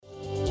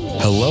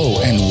Hello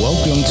and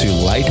welcome to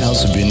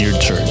Lighthouse Vineyard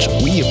Church.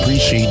 We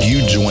appreciate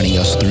you joining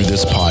us through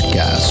this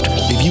podcast.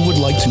 If you would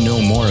like to know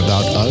more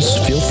about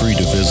us, feel free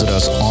to visit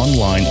us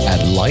online at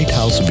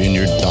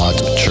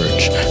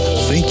lighthousevineyard.church.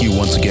 Thank you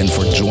once again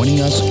for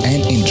joining us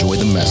and enjoy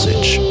the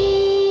message.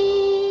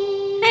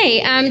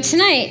 Hey,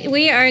 tonight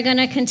we are going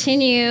to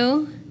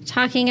continue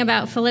talking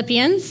about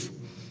Philippians.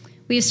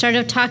 We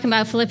started talking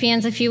about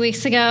Philippians a few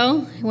weeks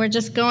ago. We're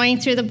just going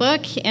through the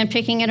book and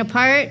picking it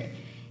apart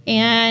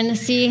and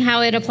see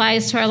how it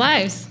applies to our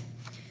lives.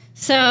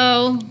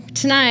 So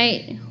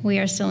tonight, we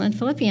are still in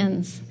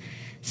Philippians.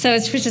 So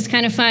it's just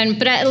kind of fun.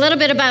 But a little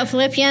bit about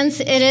Philippians.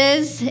 It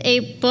is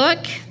a book.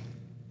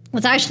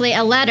 It's actually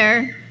a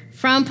letter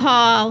from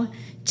Paul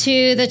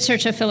to the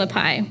church of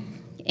Philippi.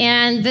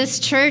 And this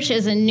church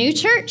is a new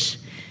church,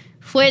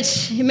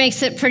 which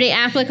makes it pretty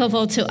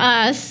applicable to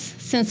us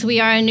since we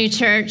are a new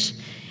church.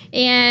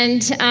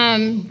 And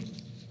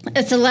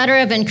it's a letter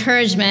of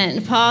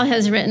encouragement. Paul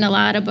has written a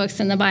lot of books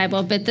in the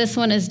Bible, but this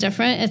one is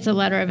different. It's a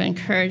letter of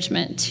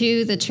encouragement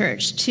to the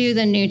church, to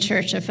the new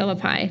church of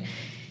Philippi.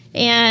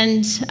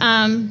 And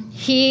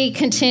he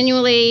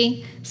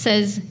continually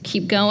says,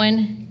 keep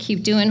going,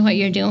 keep doing what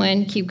you're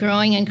doing, keep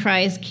growing in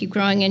Christ, keep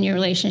growing in your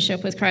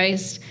relationship with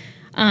Christ,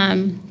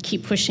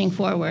 keep pushing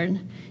forward.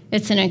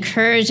 It's an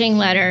encouraging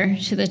letter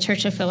to the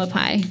church of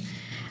Philippi.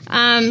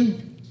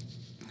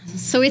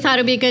 So we thought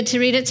it would be good to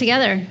read it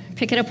together,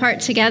 pick it apart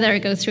together,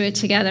 go through it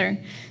together.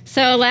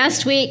 So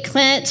last week,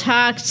 Clint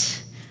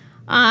talked,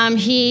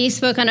 he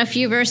spoke on a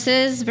few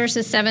verses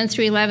 7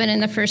 through 11 in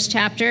the first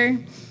chapter,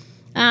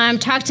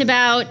 talked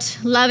about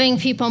loving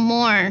people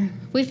more.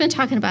 We've been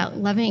talking about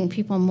loving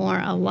people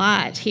more a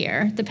lot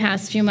here the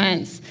past few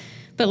months,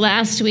 but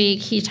last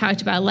week he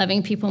talked about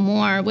loving people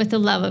more with the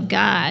love of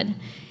God.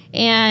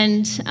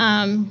 And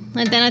then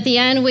at the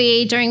end,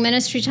 during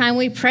ministry time,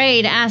 we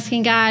prayed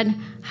asking God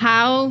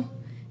how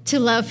to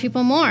love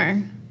people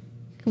more.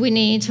 We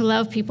need to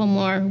love people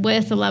more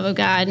with the love of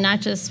God, not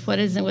just what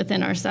is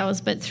within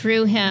ourselves, but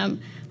through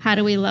Him. How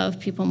do we love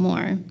people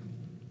more?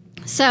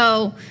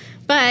 So,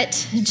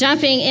 but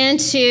jumping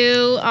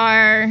into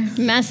our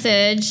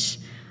message,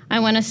 I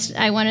want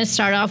to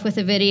start off with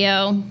a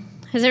video.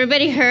 Has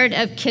everybody heard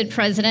of Kid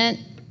President?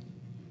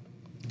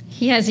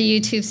 He has a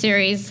YouTube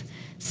series.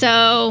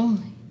 So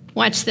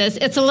watch this.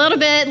 It's a little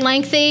bit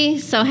lengthy,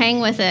 so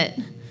hang with it.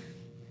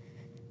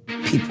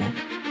 People,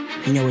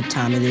 you know what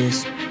time it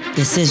is?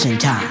 Decision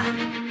time.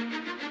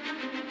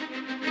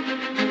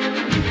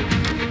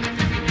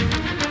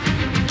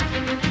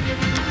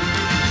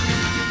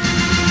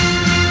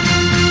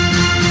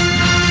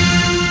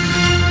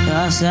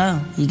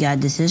 So, you got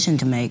a decision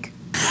to make.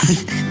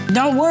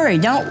 Don't worry.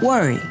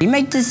 You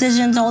make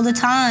decisions all the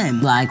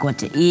time. Like what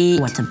to eat,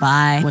 what to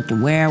buy, what to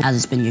wear, how to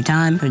spend your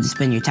time, who to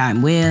spend your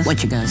time with,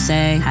 what you're gonna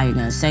say, how you're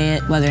gonna say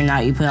it, whether or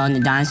not you put on the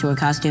dinosaur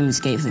costume and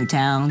skate through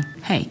town.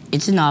 Hey,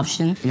 it's an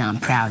option, and I'm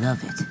proud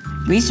of it.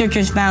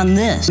 Researchers found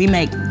this. We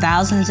make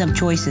thousands of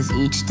choices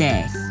each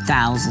day.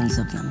 Thousands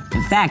of them.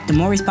 In fact, the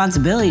more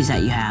responsibilities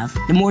that you have,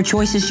 the more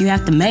choices you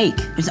have to make.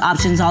 There's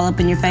options all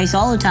up in your face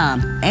all the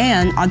time.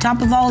 And on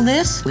top of all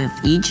this, with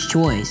each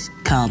choice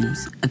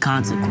comes a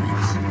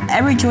consequence.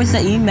 Every choice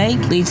that you make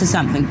leads to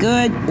something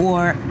good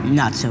or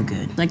not so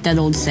good. Like that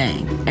old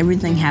saying,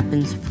 everything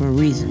happens for a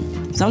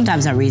reason.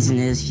 Sometimes that reason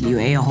is you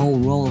ate a whole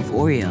roll of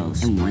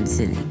Oreos in one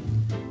sitting.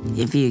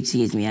 If you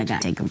excuse me, I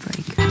gotta take a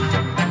break.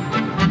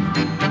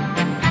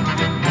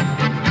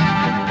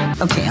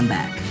 Okay, I'm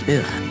back.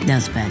 Ugh, that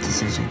was a bad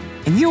decision.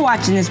 If you're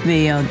watching this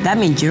video, that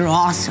means you're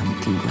awesome.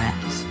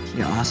 Congrats,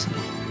 you're awesome.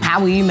 How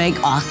will you make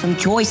awesome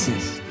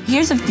choices?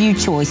 Here's a few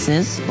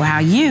choices for how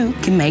you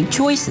can make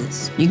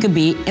choices. You could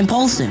be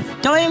impulsive.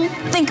 Don't even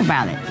think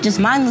about it. Just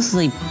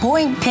mindlessly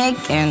point, pick,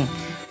 and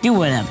do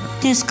whatever.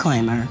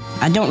 Disclaimer,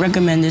 I don't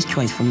recommend this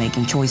choice for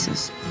making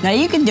choices. Now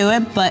you can do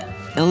it, but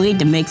it'll lead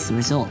to mixed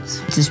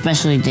results. It's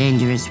especially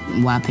dangerous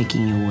while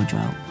picking your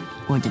wardrobe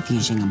or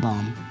defusing a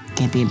bomb.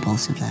 Can't be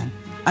impulsive then.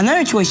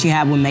 Another choice you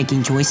have when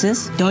making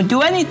choices, don't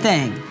do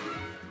anything.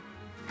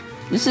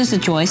 This is a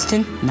choice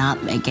to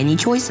not make any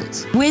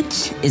choices,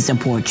 which is a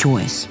poor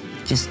choice.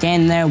 Just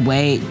stand there,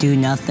 wait, do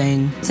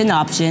nothing. It's an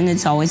option,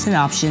 it's always an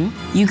option.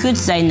 You could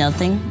say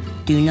nothing,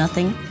 do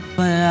nothing,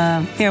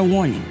 but fair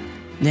warning,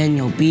 then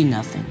you'll be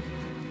nothing.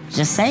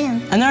 Just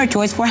saying. Another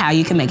choice for how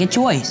you can make a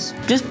choice.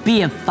 Just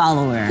be a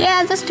follower.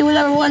 Yeah, just do what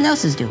everyone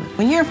else is doing.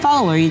 When you're a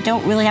follower, you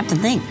don't really have to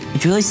think.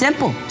 It's really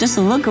simple. Just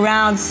to look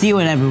around, see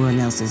what everyone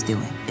else is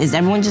doing. Is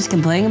everyone just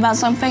complaining about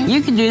something?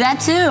 You can do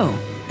that too.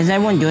 Is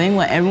everyone doing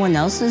what everyone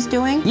else is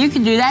doing? You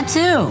can do that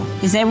too.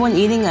 Is everyone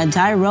eating an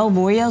entire row of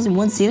Oreos in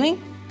one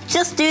sitting?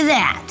 Just do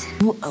that.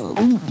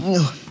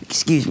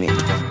 Excuse me.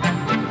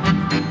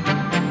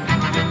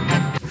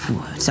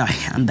 Sorry,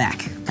 I'm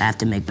back. I have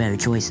to make better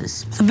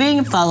choices. So being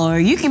a follower,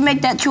 you can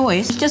make that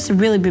choice. It's just a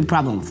really big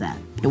problem with that.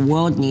 The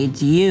world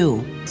needs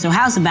you. So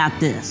how's about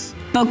this?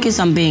 Focus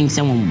on being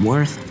someone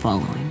worth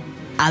following.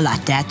 I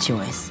like that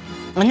choice.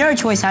 Another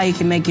choice how you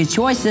can make your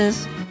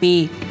choices,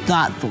 be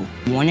thoughtful.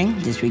 Warning,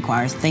 this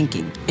requires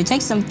thinking. It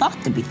takes some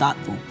thought to be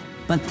thoughtful.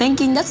 But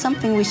thinking, that's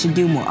something we should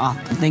do more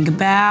often. Think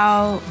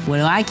about, what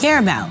do I care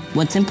about?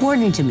 What's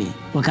important to me?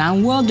 What kind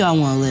of world do I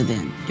want to live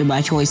in? Do my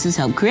choices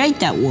help create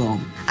that world?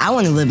 I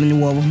want to live in a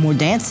world with more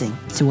dancing.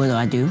 So what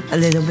do? A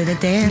little bit of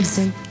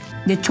dancing.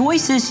 The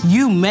choices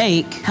you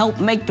make help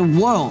make the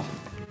world.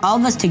 All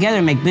of us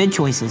together make big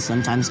choices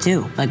sometimes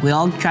too. Like we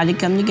all try to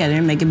come together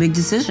and make a big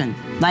decision.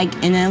 Like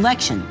in an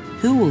election,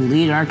 who will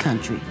lead our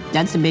country?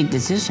 That's a big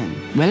decision.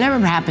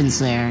 Whatever happens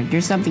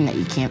there's something that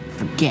you can't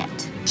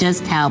forget.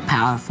 Just how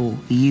powerful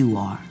you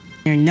are.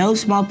 There are no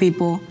small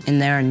people and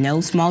there are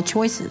no small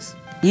choices.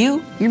 You're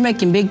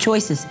making big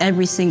choices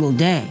every single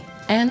day.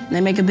 And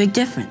they make a big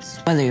difference.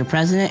 Whether you're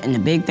president in a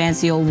big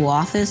fancy Oval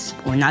Office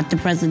or not the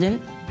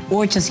president,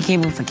 or just a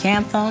cable with a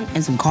cam phone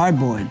and some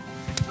cardboard.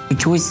 Your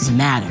choices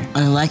matter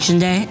on election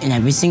day and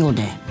every single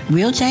day.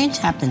 Real change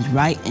happens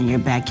right in your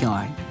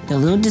backyard. The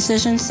little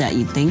decisions that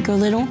you think are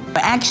little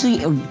are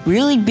actually a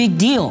really big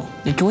deal.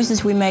 The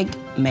choices we make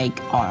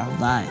our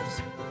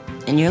lives.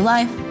 In your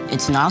life,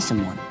 it's an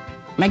awesome one.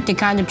 Make the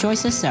kind of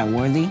choices that are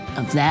worthy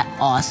of that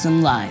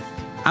awesome life.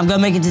 I'm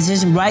gonna make a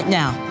decision right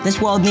now.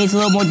 This world needs a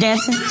little more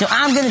dancing, so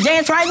I'm gonna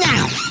dance right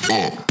now.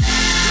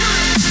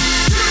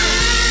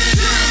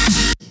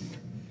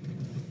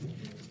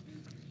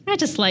 I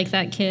just like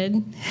that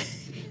kid.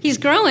 He's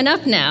growing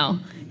up now.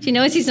 He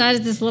knows he's not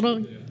this little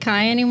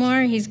guy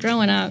anymore. He's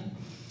growing up.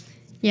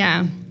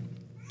 Yeah.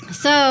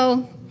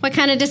 So, what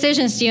kind of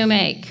decisions do you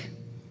make?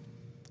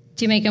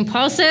 Do you make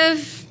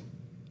impulsive?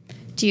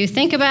 Do you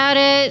think about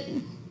it?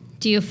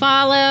 Do you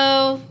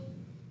follow?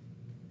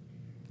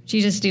 Do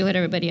you just do what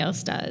everybody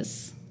else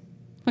does?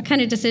 What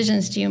kind of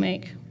decisions do you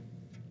make?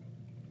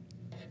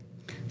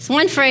 So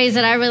one phrase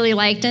that I really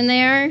liked in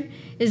there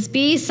is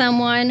be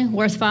someone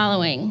worth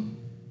following.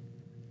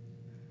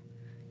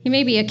 He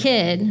may be a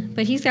kid,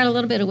 but he's got a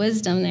little bit of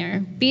wisdom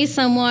there. Be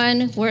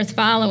someone worth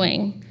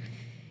following.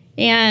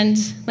 And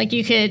like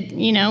you could,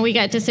 we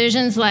got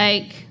decisions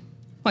like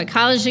what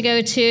college to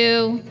go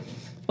to,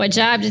 what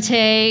job to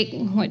take,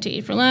 what to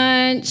eat for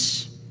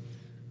lunch,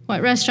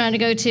 what restaurant to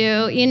go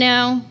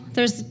to.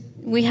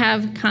 We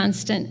have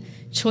constant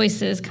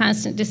choices,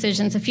 constant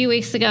decisions. A few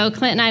weeks ago,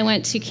 Clint and I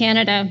went to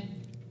Canada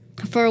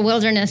for a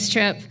wilderness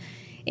trip,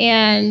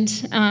 and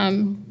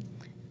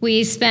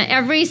we spent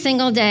every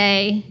single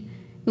day.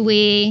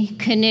 We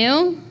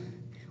canoe,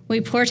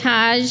 we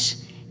portage,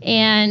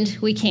 and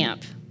we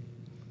camp.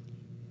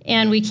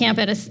 And we camp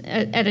at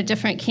a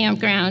different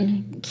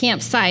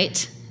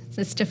campsite. It's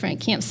a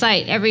different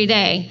campsite every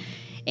day.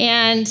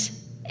 And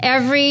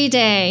every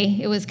day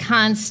it was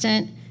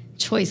constant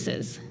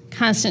choices.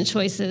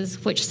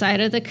 Which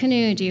side of the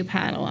canoe do you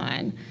paddle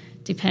on?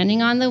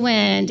 Depending on the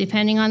wind,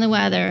 depending on the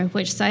weather,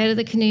 which side of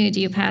the canoe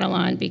do you paddle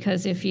on?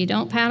 Because if you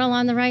don't paddle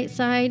on the right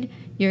side,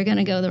 you're going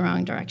to go the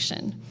wrong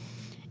direction.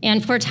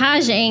 And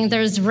portaging,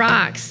 there's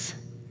rocks,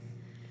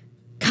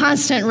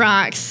 constant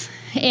rocks,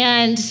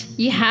 and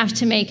you have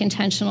to make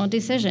intentional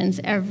decisions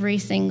every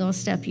single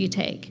step you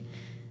take.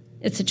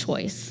 It's a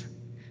choice.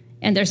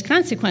 And there's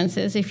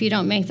consequences if you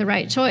don't make the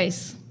right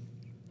choice.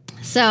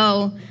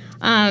 So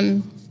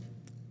and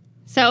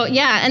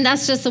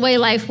that's just the way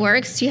life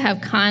works. You have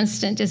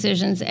constant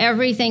decisions.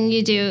 Everything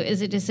you do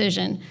is a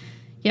decision.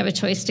 You have a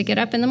choice to get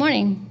up in the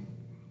morning.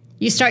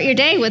 You start your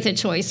day with a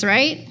choice,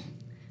 right?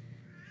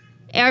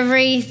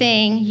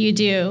 Everything you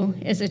do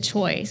is a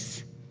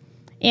choice.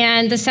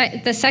 And the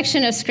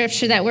section of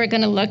scripture that we're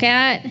going to look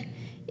at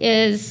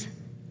is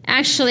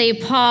actually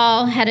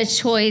Paul had a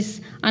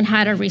choice on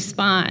how to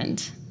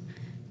respond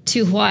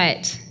to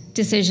what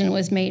decision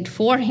was made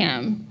for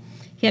him.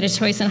 He had a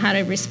choice on how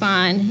to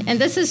respond. And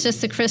this is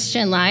just the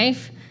Christian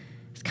life.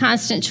 It's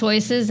constant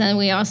choices, and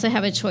we also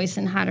have a choice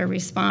in how to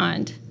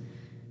respond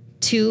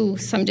to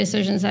some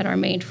decisions that are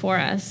made for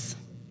us.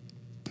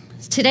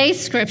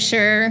 Today's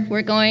scripture,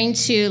 we're going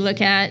to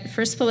look at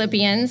 1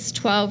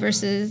 Philippians 1,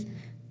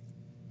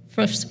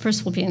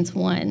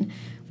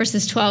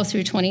 verses 12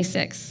 through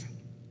 26.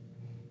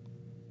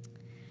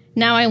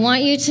 Now I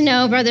want you to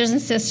know, brothers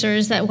and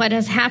sisters, that what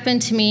has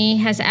happened to me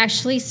has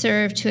actually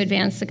served to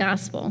advance the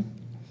gospel.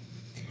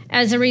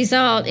 As a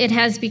result, it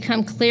has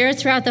become clear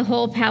throughout the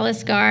whole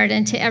palace guard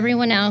and to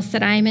everyone else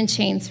that I am in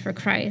chains for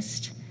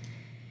Christ.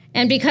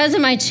 And because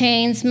of my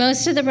chains,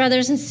 most of the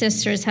brothers and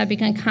sisters have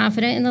become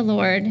confident in the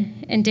Lord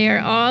and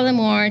dare all the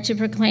more to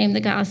proclaim the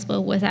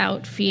gospel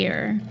without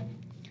fear.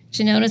 Did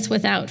you notice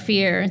without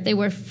fear? They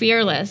were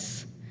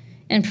fearless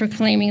in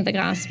proclaiming the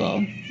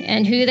gospel.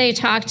 And who they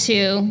talked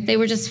to, they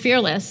were just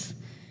fearless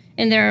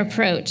in their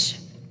approach.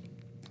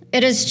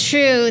 It is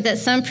true that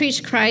some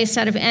preach Christ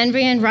out of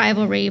envy and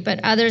rivalry, but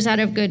others out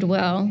of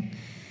goodwill.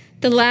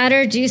 The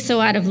latter do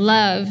so out of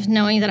love,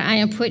 knowing that I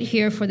am put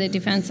here for the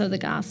defense of the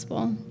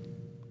gospel.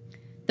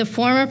 The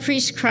former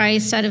preach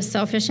Christ out of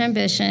selfish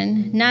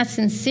ambition, not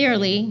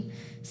sincerely,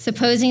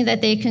 supposing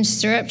that they can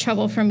stir up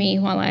trouble for me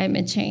while I am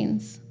in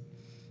chains.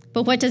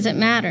 But what does it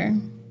matter?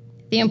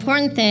 The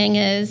important thing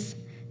is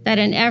that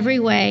in every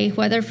way,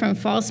 whether from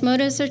false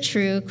motives or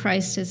true,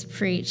 Christ is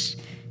preached.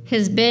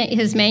 His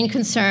main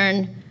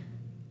concern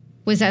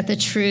was that the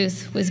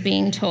truth was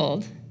being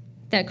told.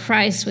 that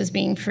Christ was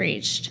being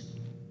preached,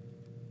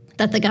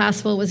 that the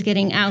gospel was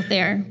getting out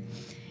there.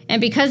 And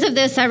because of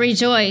this, I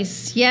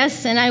rejoice.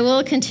 Yes, and I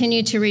will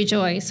continue to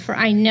rejoice, for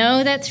I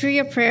know that through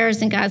your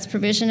prayers and God's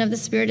provision of the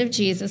Spirit of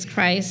Jesus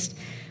Christ,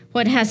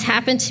 what has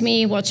happened to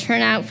me will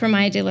turn out for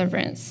my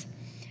deliverance.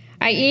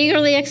 I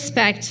eagerly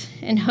expect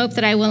and hope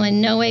that I will in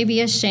no way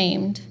be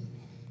ashamed,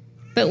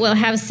 but will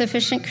have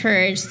sufficient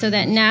courage so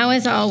that now,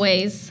 as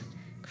always,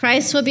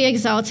 Christ will be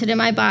exalted in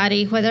my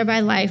body, whether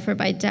by life or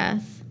by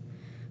death.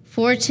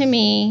 For to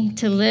me,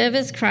 to live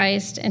is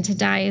Christ, and to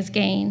die is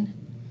gain.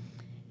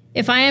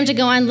 If I am to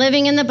go on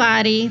living in the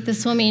body,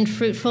 this will mean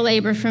fruitful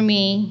labor for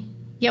me.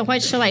 Yet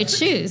what shall I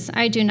choose?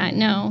 I do not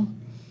know.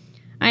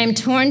 I am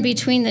torn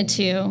between the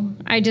two.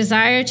 I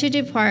desire to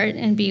depart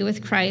and be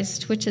with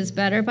Christ, which is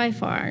better by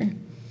far.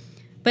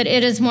 But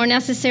it is more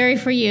necessary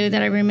for you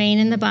that I remain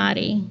in the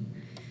body.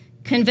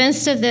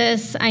 Convinced of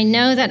this, I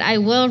know that I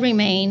will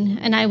remain,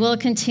 and I will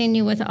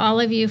continue with all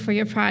of you for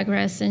your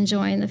progress and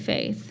joy in the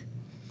faith,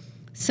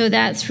 so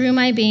that through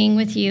my being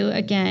with you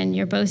again,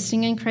 your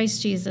boasting in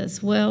Christ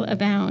Jesus will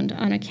abound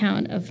on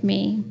account of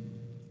me.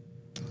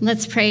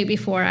 Let's pray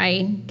before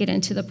I get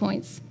into the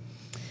points.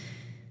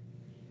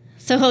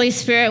 So, Holy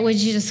Spirit,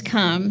 would you just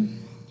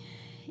come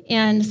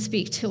and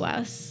speak to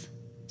us?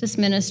 Just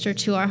minister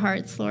to our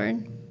hearts,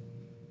 Lord.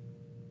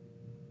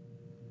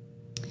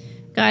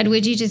 God,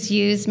 would you just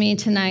use me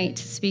tonight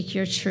to speak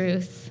your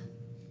truth?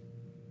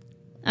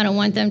 I don't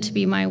want them to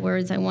be my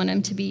words. I want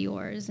them to be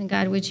yours. And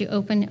God, would you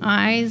open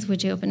eyes?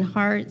 Would you open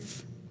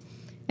hearts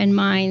and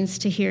minds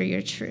to hear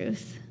your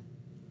truth?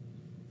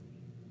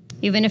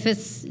 Even if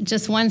it's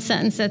just one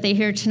sentence that they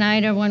hear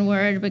tonight or one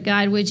word, but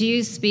God, would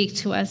you speak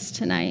to us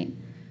tonight?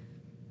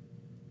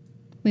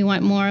 We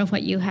want more of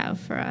what you have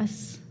for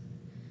us.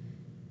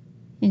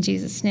 In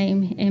Jesus'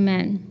 name,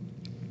 amen.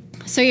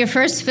 So your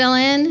first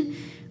fill-in,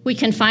 we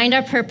can find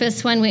our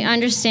purpose when we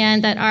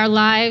understand that our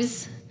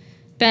lives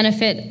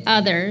benefit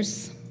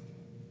others.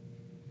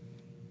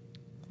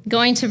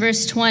 Going to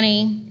verse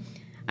 20,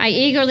 I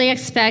eagerly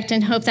expect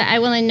and hope that I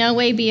will in no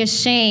way be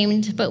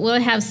ashamed, but will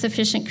have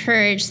sufficient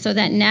courage so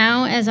that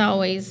now, as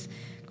always,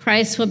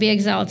 Christ will be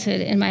exalted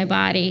in my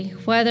body,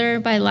 whether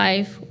by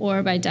life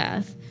or by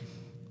death.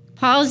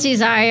 Paul's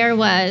desire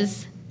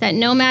was that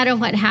no matter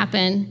what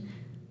happened,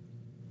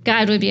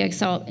 God would be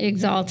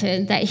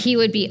exalted, that he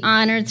would be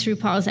honored through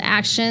Paul's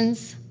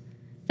actions,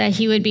 that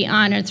he would be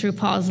honored through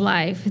Paul's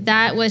life.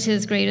 That was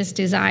his greatest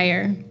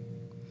desire.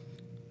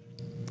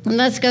 And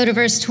let's go to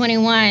verse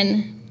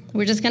 21.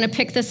 We're just going to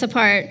pick this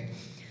apart.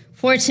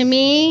 For to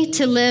me,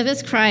 to live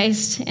is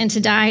Christ, and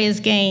to die is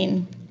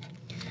gain.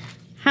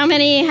 How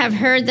many have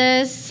heard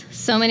this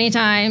so many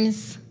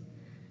times?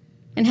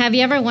 And have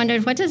you ever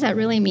wondered, what does that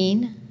really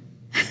mean?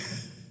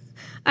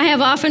 I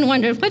have often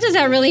wondered, what does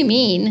that really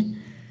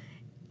mean?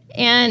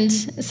 And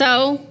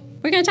so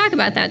we're going to talk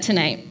about that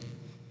tonight.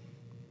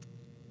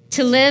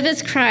 To live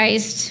as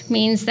Christ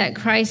means that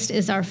Christ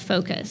is our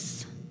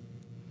focus.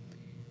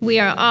 We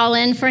are all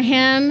in for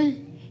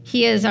him.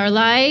 He is our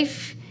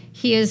life.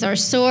 He is our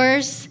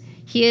source.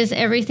 He is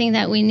everything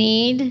that we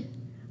need.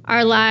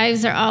 Our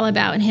lives are all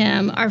about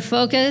him. Our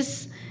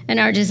focus and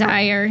our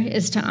desire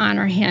is to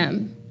honor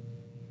him.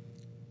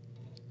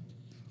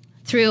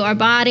 Through our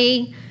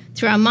body,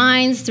 through our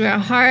minds, through our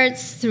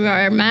hearts, through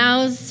our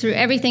mouths, through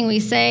everything we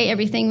say,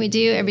 everything we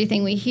do,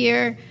 everything we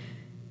hear,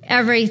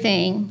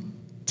 everything.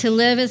 To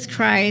live as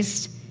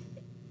Christ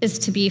is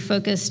to be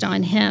focused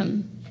on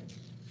him.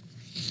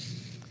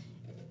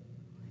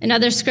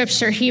 Another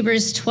scripture,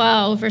 Hebrews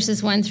 12,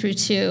 verses 1 through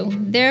 2.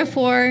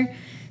 Therefore,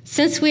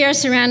 since we are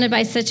surrounded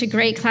by such a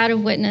great cloud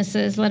of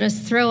witnesses, let us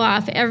throw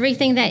off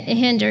everything that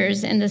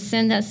hinders and the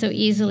sin that so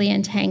easily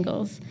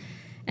entangles.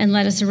 And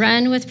let us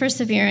run with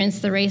perseverance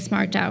the race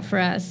marked out for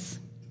us,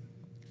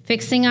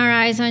 fixing our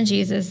eyes on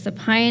Jesus, the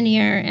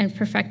pioneer and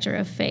perfecter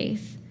of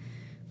faith.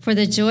 For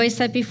the joy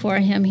set before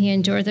him, he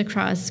endured the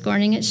cross,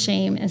 scorning its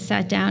shame, and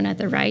sat down at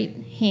the right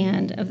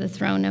hand of the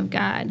throne of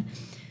God.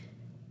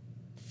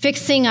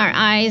 Fixing our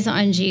eyes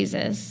on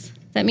Jesus.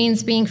 That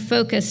means being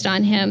focused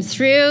on him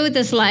through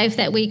this life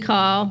that we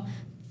call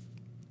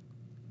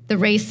the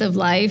race of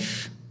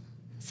life.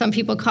 Some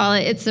people call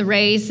it's a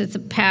race, it's a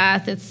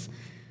path, it's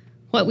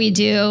what we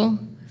do.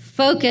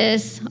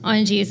 Focus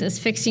on Jesus,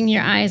 fixing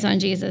your eyes on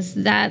Jesus.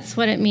 That's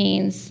what it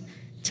means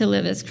to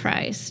live as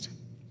Christ.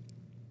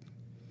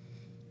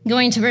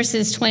 Going to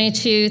verses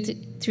 22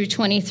 through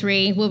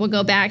 23, we will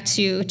go back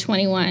to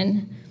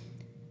 21.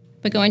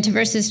 But going to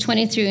verses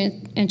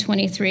 22 and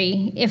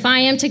 23, if I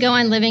am to go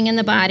on living in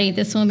the body,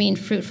 this will mean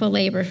fruitful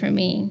labor for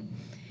me.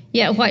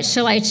 Yet what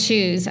shall I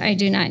choose? I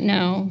do not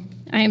know.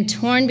 I am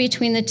torn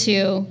between the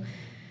two.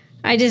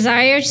 I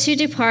desire to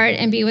depart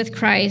and be with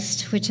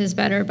Christ, which is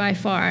better by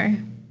far.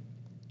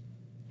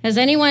 Has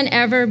anyone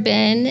ever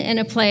been in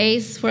a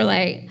place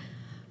where,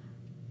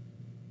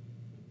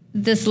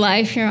 this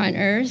life here on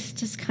earth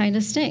just kind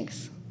of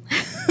stinks?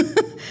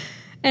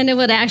 And it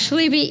would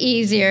actually be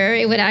easier,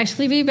 it would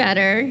actually be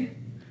better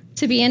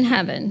to be in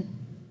heaven.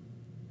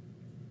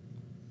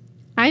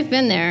 I've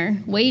been there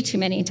way too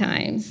many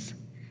times.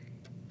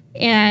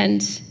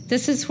 And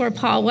this is where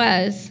Paul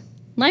was.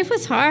 Life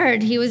was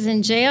hard. He was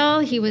in jail.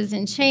 He was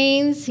in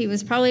chains. He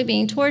was probably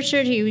being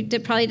tortured. He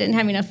probably didn't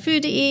have enough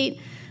food to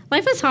eat.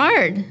 Life was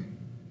hard.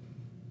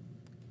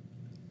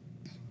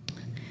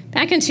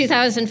 Back in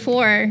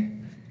 2004,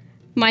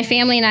 my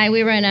family and I,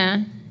 we were in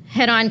a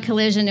head-on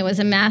collision. It was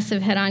a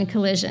massive head-on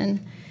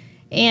collision.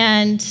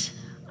 And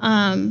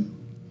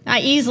I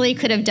easily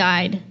could have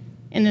died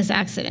in this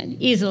accident,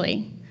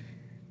 easily.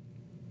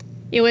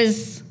 It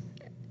was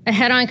a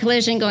head-on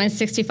collision going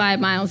 65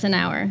 miles an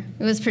hour.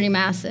 It was pretty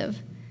massive.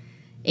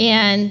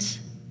 And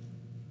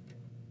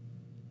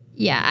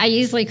yeah, I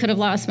easily could have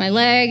lost my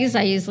legs.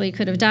 I easily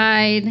could have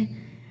died.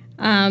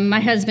 My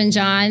husband,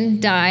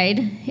 John, died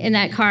in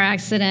that car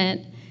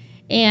accident.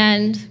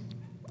 And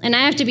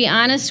I have to be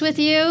honest with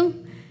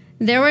you,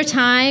 there were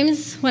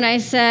times when I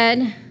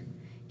said,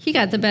 he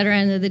got the better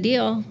end of the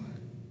deal.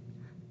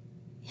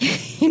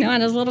 And I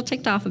was a little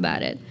ticked off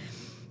about it.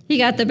 He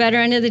got the better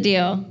end of the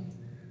deal.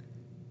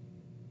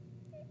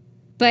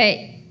 But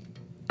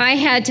I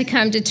had to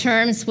come to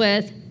terms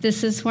with,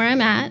 this is where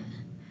I'm at.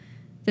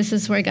 This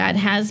is where God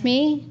has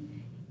me.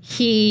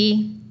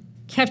 He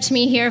kept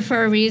me here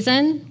for a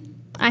reason.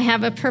 I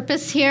have a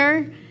purpose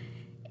here.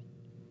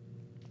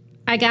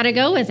 I got to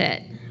go with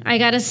it. I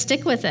got to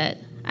stick with it.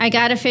 I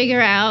got to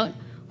figure out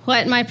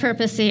what my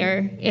purpose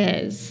here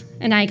is.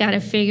 And I got to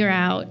figure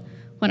out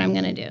what I'm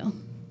going to do.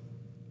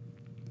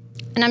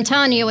 And I'm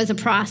telling you, it was a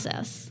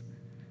process.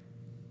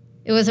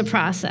 It was a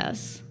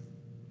process.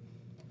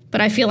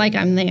 But I feel like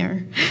I'm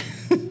there,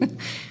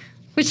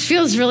 which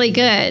feels really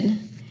good.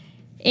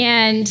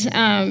 And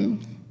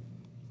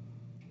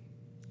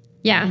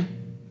yeah,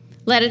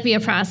 let it be a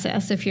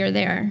process if you're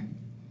there.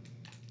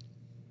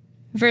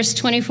 Verse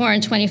 24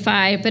 and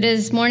 25, but it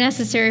is more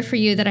necessary for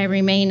you that I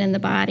remain in the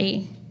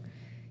body.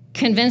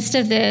 Convinced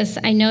of this,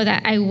 I know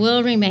that I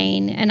will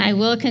remain and I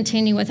will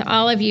continue with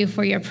all of you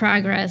for your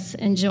progress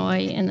and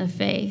joy in the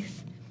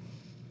faith.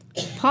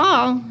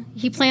 Paul,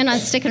 he planned on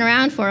sticking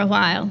around for a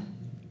while.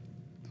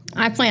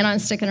 I plan on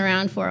sticking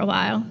around for a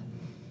while,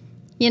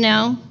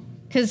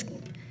 because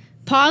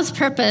Paul's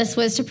purpose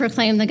was to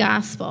proclaim the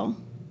gospel.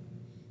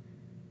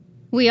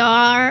 We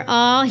are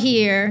all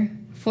here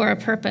for a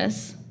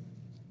purpose.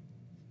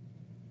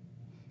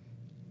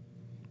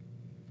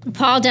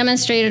 Paul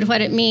demonstrated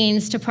what it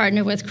means to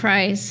partner with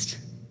Christ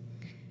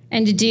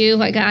and to do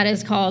what God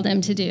has called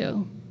him to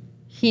do.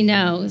 He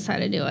knows how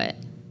to do it.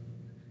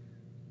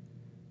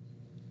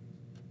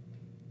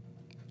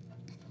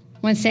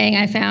 One saying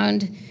I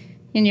found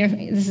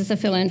this is a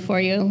fill-in for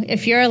you.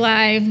 If you're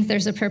alive,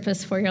 there's a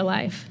purpose for your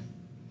life.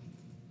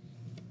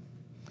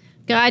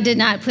 God did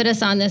not put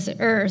us on this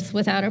earth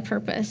without a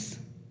purpose.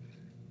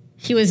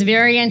 He was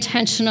very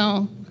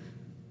intentional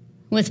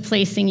with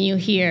placing you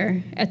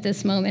here at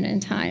this moment in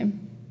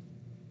time.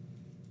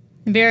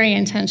 Very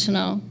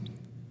intentional.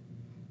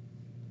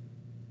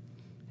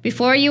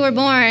 Before you were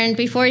born,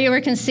 before you were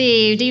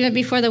conceived, even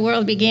before the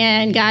world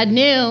began, God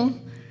knew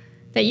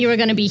that you were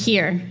going to be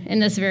here in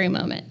this very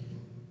moment.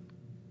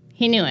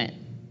 He knew it.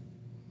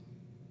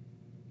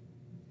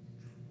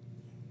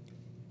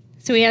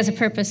 So he has a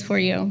purpose for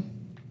you.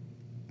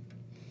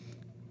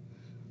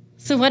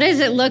 So what does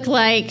it look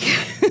like?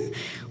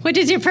 What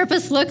does your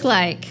purpose look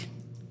like?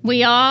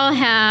 We all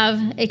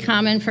have a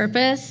common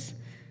purpose.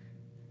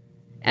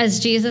 As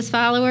Jesus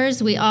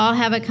followers, we all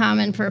have a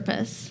common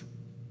purpose.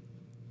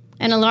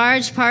 And a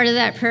large part of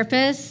that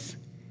purpose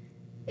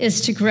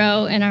is to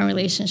grow in our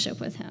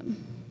relationship with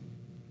him.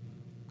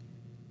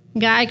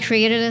 God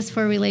created us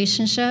for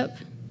relationship.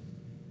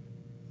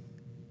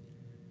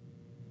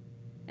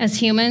 As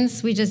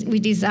humans, we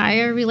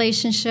desire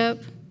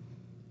relationship.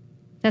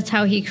 That's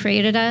how he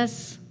created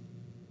us.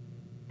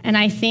 And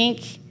I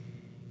think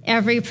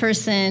every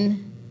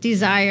person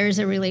desires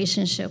a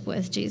relationship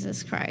with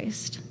Jesus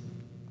Christ.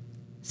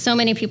 So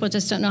many people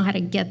just don't know how to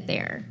get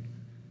there,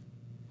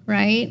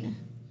 right?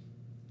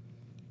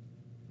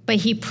 But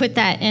he put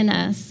that in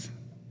us.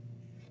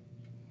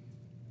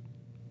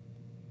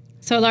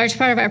 So a large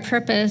part of our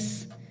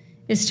purpose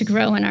is to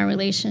grow in our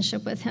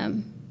relationship with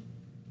him.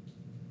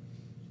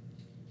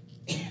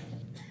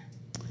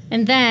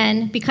 And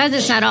then, because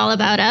it's not all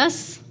about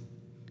us,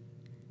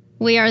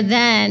 we are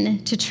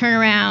then to turn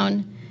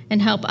around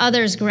and help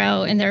others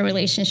grow in their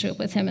relationship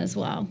with him as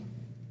well.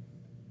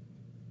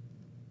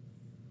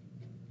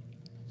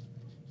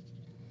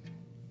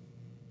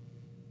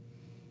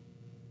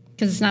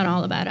 Because it's not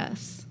all about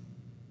us.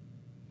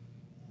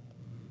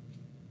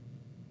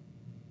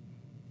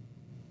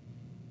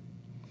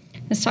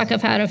 Let's talk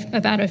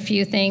about a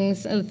few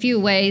things, a few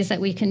ways that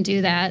we can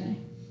do that.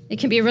 It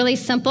can be really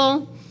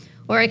simple,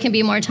 or it can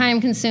be more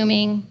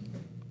time-consuming.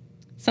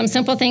 Some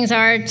simple things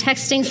are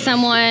texting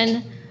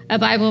someone a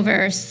Bible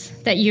verse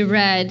that you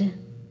read,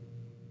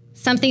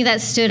 something that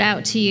stood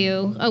out to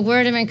you, a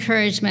word of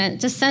encouragement.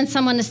 Just send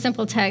someone a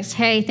simple text,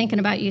 hey, thinking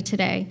about you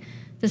today.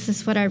 This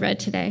is what I read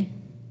today.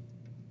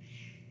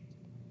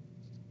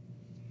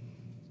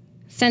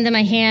 Send them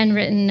a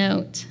handwritten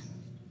note.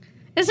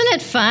 Isn't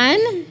it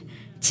fun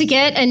to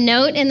get a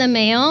note in the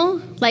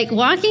mail, like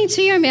walking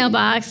to your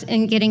mailbox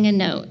and getting a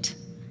note.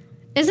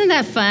 Isn't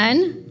that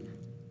fun?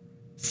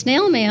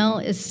 Snail mail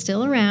is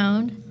still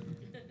around.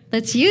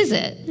 Let's use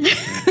it.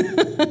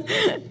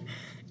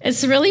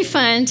 It's really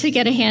fun to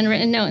get a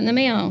handwritten note in the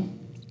mail.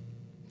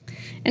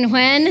 And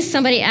when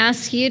somebody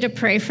asks you to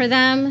pray for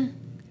them,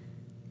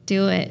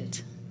 do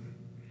it.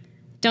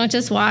 Don't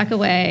just walk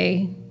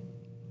away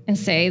and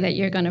say that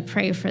you're going to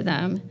pray for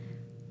them.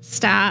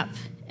 Stop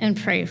and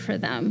pray for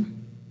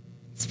them.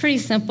 It's pretty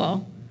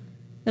simple.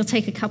 It'll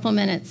take a couple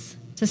minutes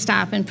to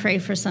stop and pray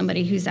for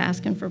somebody who's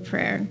asking for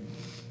prayer.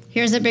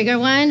 Here's a bigger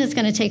one. It's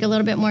going to take a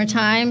little bit more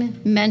time.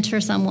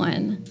 Mentor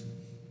someone.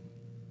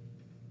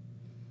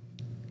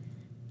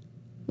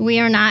 We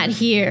are not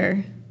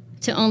here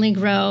to only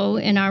grow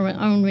in our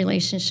own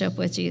relationship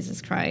with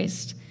Jesus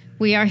Christ.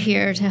 We are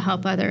here to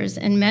help others,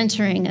 and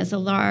mentoring is a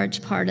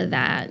large part of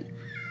that.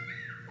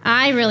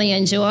 I really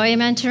enjoy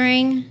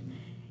mentoring,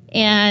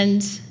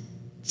 and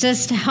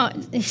just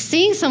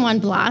seeing someone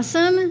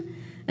blossom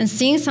and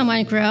seeing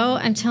someone grow,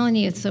 I'm telling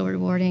you, it's so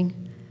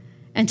rewarding.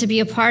 And to be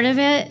a part of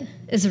it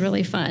is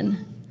really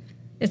fun.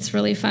 It's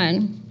really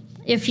fun.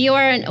 If you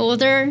are an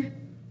older,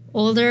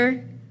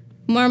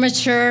 more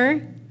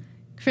mature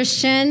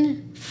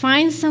Christian,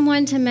 find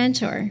someone to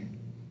mentor.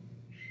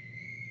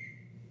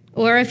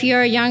 Or if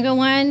you're a younger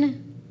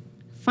one,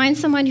 find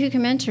someone who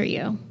can mentor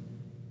you.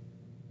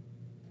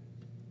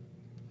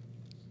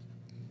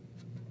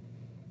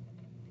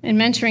 And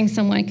mentoring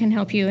someone can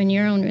help you in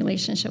your own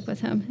relationship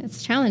with him.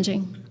 It's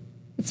challenging.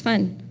 It's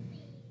fun.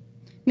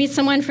 Meet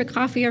someone for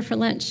coffee or for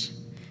lunch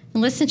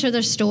and listen to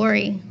their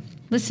story.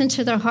 Listen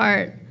to their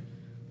heart,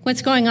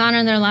 what's going on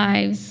in their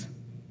lives.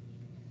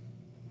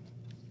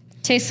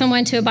 Take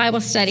someone to a Bible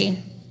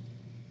study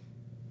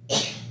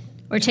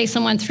or take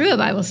someone through a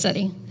Bible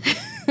study.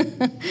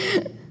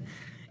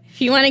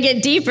 If you want to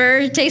get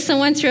deeper, take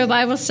someone through a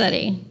Bible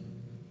study.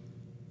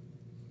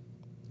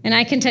 And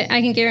I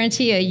can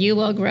guarantee you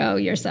will grow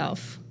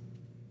yourself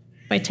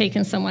by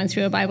taking someone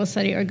through a Bible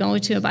study or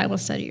going to a Bible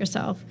study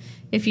yourself.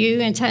 If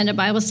you attend a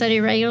Bible study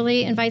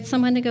regularly, invite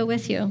someone to go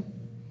with you.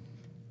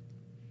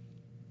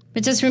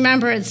 But just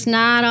remember, it's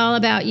not all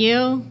about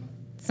you.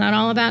 It's not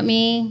all about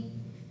me.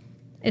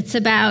 It's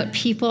about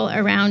people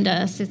around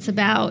us. It's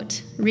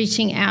about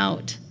reaching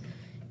out.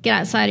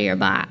 Get outside of your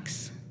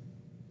box.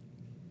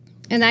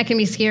 And that can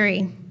be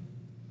scary.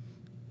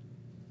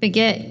 But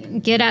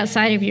get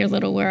outside of your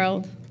little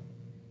world.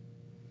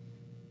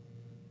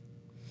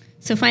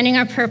 So finding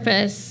our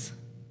purpose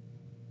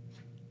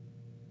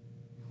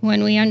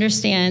when we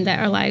understand that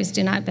our lives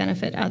do not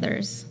benefit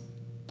others.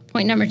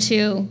 Point number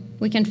 2,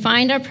 we can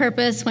find our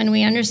purpose when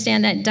we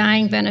understand that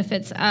dying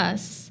benefits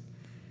us.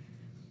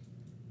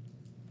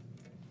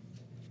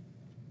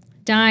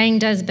 Dying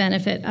does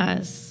benefit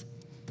us.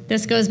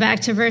 This goes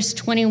back to verse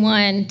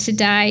 21, to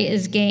die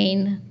is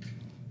gain.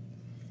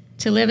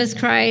 To live is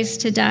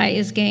Christ, to die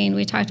is gain.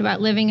 We talked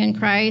about living in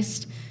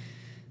Christ,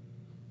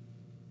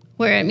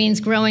 where it means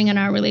growing in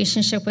our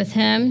relationship with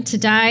him. To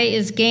die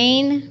is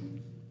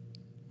gain.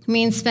 It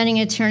means spending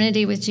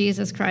eternity with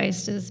Jesus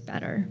Christ is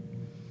better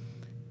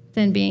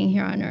than being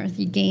here on earth.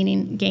 You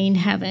gain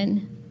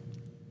heaven.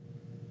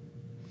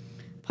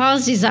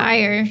 Paul's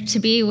desire to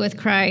be with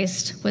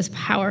Christ was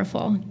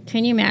powerful.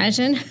 Can you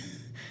imagine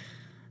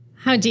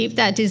how deep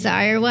that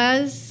desire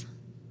was?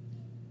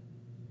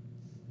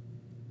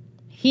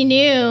 He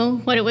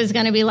knew what it was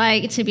going to be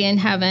like to be in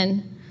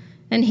heaven.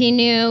 And he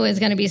knew it was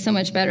going to be so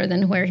much better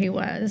than where he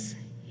was.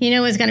 He knew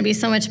it was going to be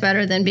so much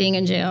better than being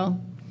in jail,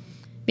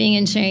 being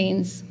in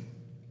chains,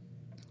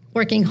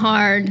 working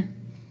hard,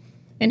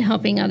 and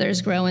helping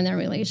others grow in their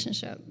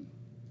relationship.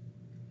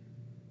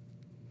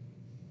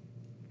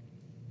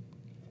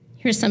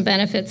 Here's some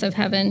benefits of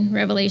heaven,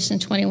 Revelation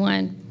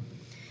 21.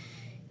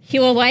 He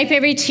will wipe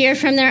every tear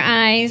from their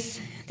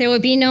eyes. There will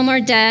be no more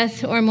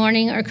death or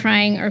mourning or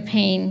crying or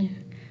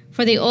pain,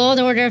 for the old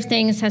order of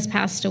things has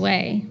passed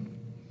away.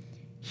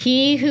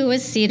 He who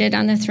was seated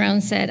on the throne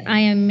said, I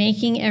am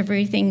making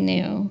everything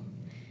new.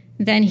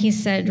 Then he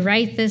said,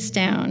 write this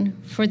down,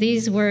 for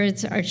these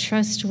words are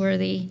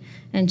trustworthy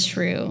and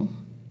true.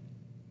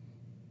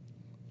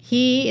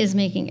 He is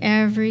making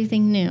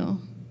everything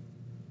new.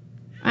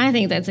 I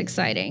think that's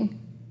exciting.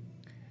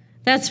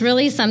 That's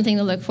really something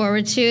to look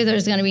forward to.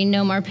 There's going to be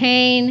no more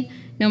pain,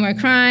 no more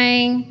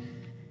crying,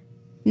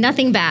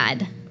 nothing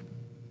bad,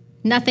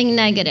 nothing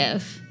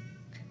negative.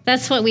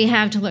 That's what we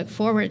have to look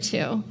forward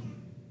to.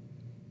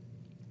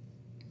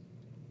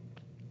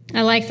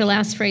 I like the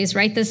last phrase,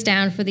 write this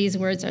down, for these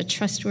words are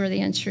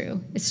trustworthy and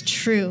true. It's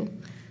true.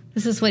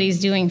 This is what he's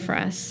doing for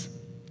us.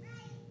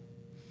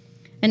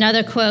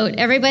 Another quote,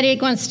 everybody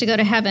wants to go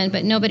to heaven,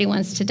 but nobody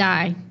wants to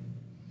die.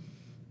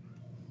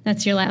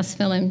 That's your last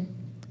fill-in.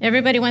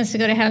 Everybody wants to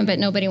go to heaven, but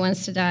nobody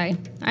wants to die.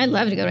 I'd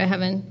love to go to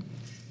heaven.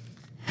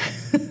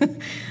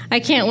 I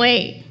can't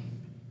wait.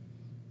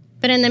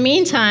 But in the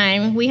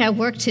meantime, we have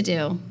work to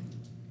do.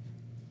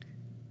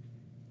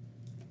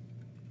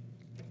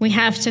 We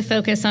have to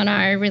focus on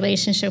our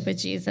relationship with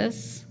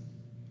Jesus,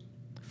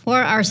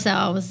 for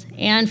ourselves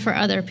and for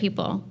other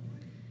people.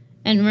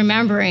 And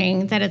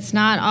remembering that it's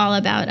not all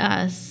about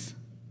us.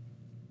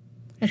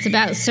 It's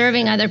about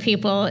serving other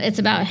people. It's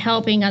about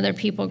helping other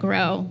people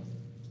grow.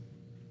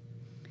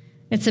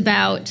 It's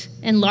about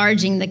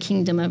enlarging the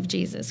kingdom of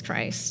Jesus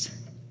Christ.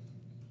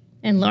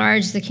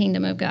 Enlarge the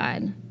kingdom of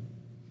God.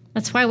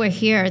 That's why we're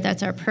here.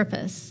 That's our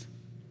purpose.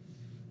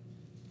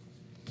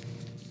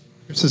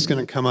 Chris is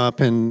going to come up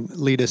and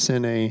lead us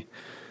in a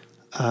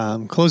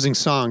closing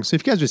song. So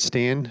if you guys would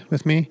stand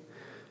with me,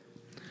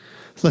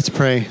 let's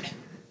pray.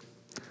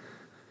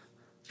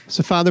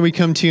 So Father, we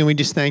come to you and we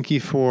just thank you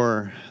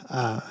for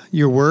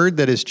your word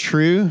that is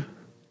true.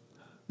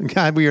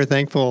 God, we are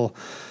thankful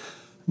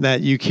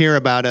that you care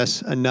about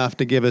us enough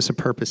to give us a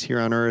purpose here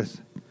on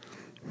earth,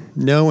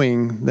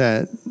 knowing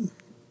that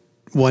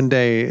one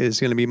day is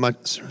going to be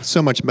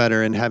so much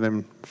better in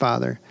heaven,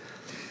 Father.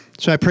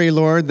 So I pray,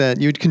 Lord, that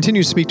you would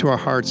continue to speak to our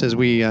hearts as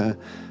we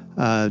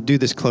do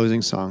this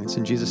closing song. It's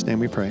in Jesus' name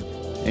we pray.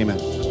 Amen.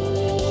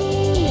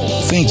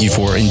 Thank you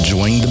for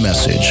enjoying the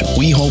message.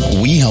 We hope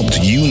we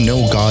helped you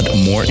know God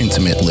more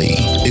intimately.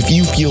 If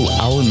you feel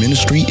our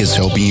ministry is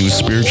helping you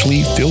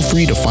spiritually, feel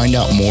free to find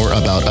out more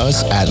about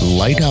us at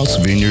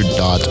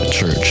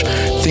lighthousevineyard.church.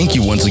 Thank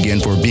you once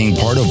again for being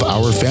part of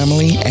our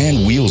family,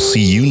 and we'll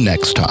see you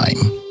next time.